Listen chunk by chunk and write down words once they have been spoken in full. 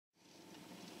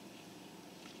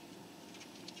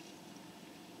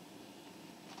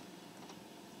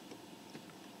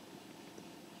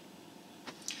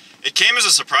It came as a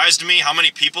surprise to me how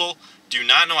many people do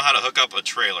not know how to hook up a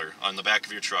trailer on the back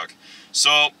of your truck.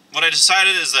 So what I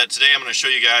decided is that today I'm going to show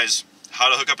you guys how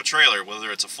to hook up a trailer,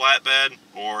 whether it's a flatbed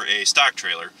or a stock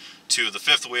trailer, to the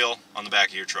fifth wheel on the back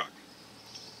of your truck.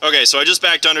 Okay, so I just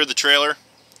backed under the trailer.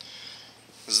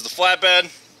 This is the flatbed.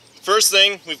 First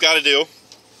thing we've got to do,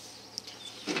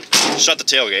 shut the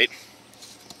tailgate.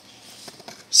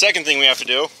 Second thing we have to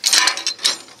do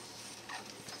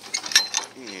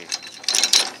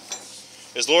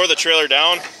is lower the trailer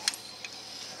down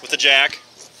with the jack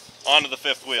onto the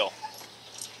fifth wheel.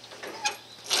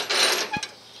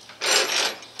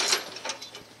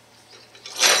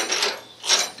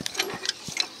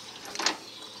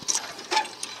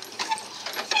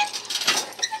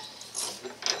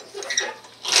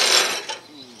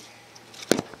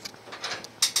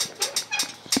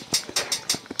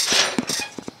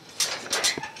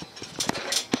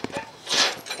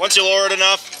 Once you lower it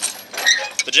enough,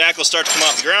 the jack will start to come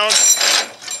off the ground.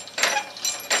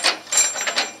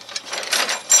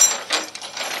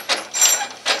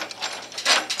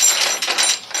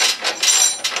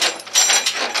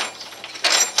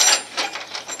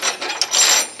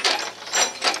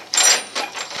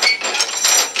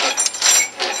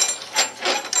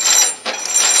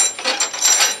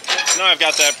 So now I've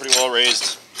got that pretty well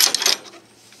raised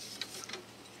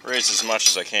as much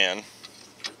as I can.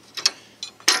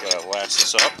 Gotta latch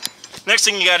this up. Next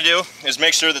thing you gotta do is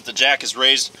make sure that the jack is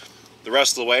raised the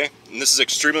rest of the way. And this is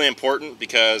extremely important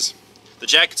because the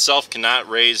jack itself cannot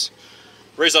raise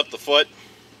up the foot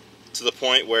to the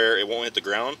point where it won't hit the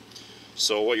ground.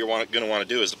 So what you're gonna want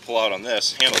to do is to pull out on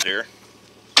this handle here,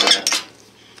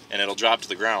 and it'll drop to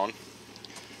the ground.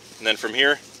 And then from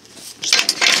here, just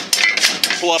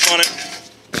pull up on it,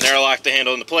 and there, lock the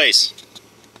handle into place.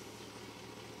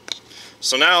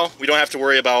 So now we don't have to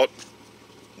worry about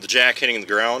the jack hitting the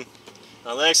ground.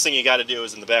 Now the next thing you got to do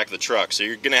is in the back of the truck. So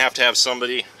you're going to have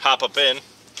somebody hop up in.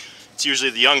 It's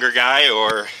usually the younger guy,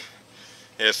 or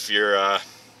if you're an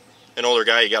older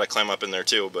guy, you got to climb up in there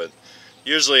too. But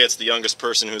usually it's the youngest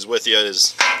person who's with you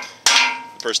is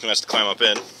the person who has to climb up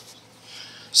in.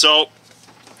 So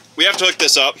we have to hook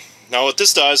this up. Now what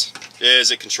this does is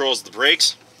it controls the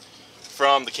brakes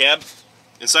from the cab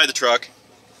inside the truck,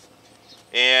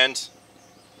 and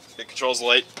it controls the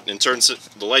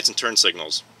lights and turn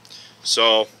signals.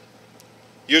 So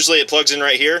usually it plugs in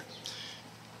right here.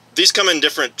 These come in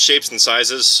different shapes and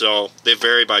sizes, so they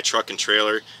vary by truck and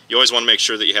trailer. You always want to make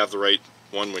sure that you have the right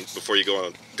one before you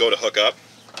go to hook up.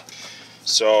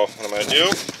 So what I'm going to do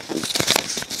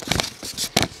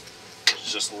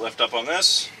is just lift up on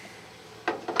this,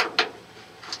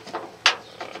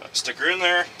 stick her in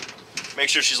there, make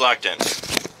sure she's locked in.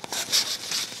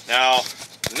 Now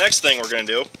the next thing we're going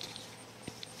to do,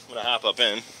 I'm going to hop up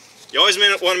in. You always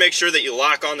want to make sure that you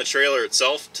lock on the trailer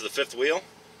itself to the fifth wheel.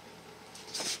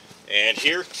 And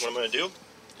here, what I'm going to do is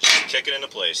just kick it into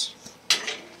place.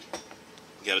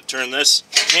 You got to turn this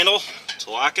handle to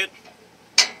lock it.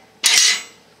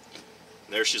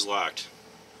 There she's locked.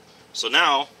 So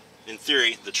now, in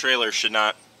theory, the trailer should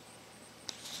not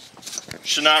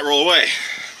roll away.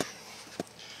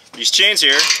 These chains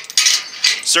here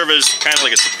serve as kind of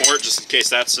like a support just in case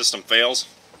that system fails.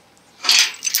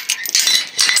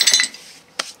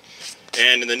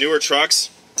 And in the newer trucks,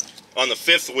 on the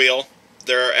fifth wheel,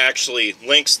 there are actually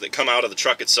links that come out of the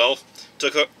truck itself to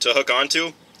hook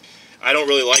onto. I don't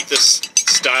really like this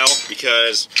style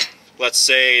because, let's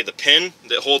say the pin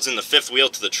that holds in the fifth wheel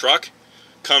to the truck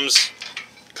comes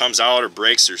out or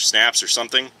breaks or snaps or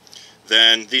something,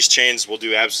 then these chains will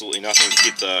do absolutely nothing to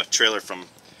keep the trailer from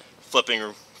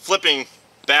flipping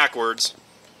backwards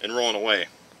and rolling away.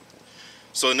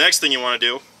 So the next thing you want to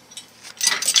do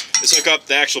is hook up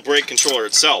the actual brake controller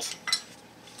itself.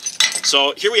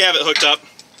 So here we have it hooked up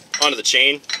onto the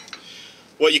chain.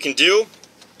 What you can do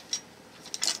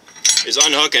is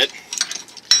unhook it,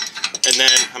 and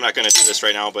then, I'm not going to do this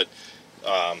right now, but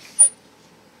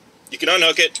you can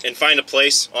unhook it and find a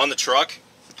place on the truck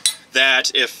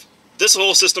that if this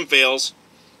whole system fails,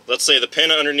 let's say the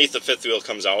pin underneath the fifth wheel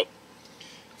comes out,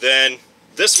 then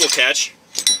this will catch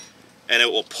and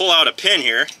it will pull out a pin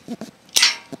here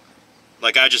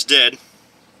like I just did,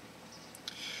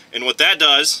 and what that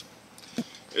does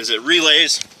is it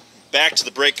relays back to the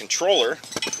brake controller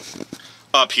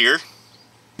up here,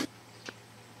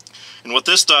 and what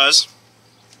this does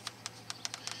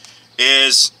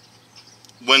is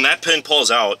when that pin pulls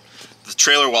out, the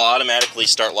trailer will automatically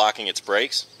start locking its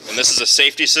brakes, and this is a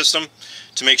safety system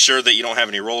to make sure that you don't have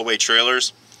any rollaway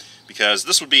trailers, because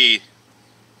this would be,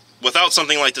 without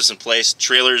something like this in place,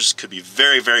 trailers could be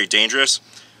very, very dangerous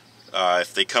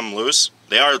if they come loose.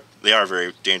 They are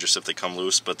very dangerous if they come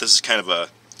loose, but this is kind of a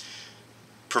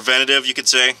preventative, you could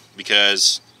say,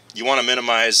 because you want to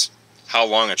minimize how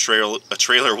long a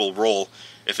trailer will roll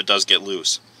if it does get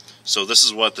loose. So this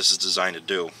is what this is designed to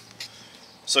do.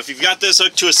 So if you've got this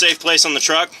hooked to a safe place on the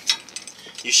truck,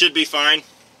 you should be fine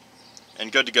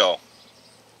and good to go.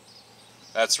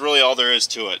 That's really all there is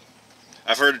to it.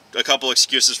 I've heard a couple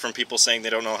excuses from people saying they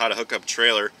don't know how to hook up a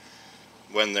trailer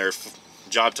when their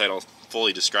job title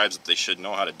fully describes that they should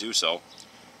know how to do so.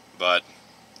 But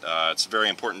it's very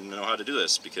important to know how to do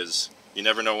this because you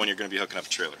never know when you're going to be hooking up a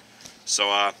trailer. So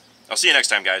I'll see you next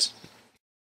time, guys.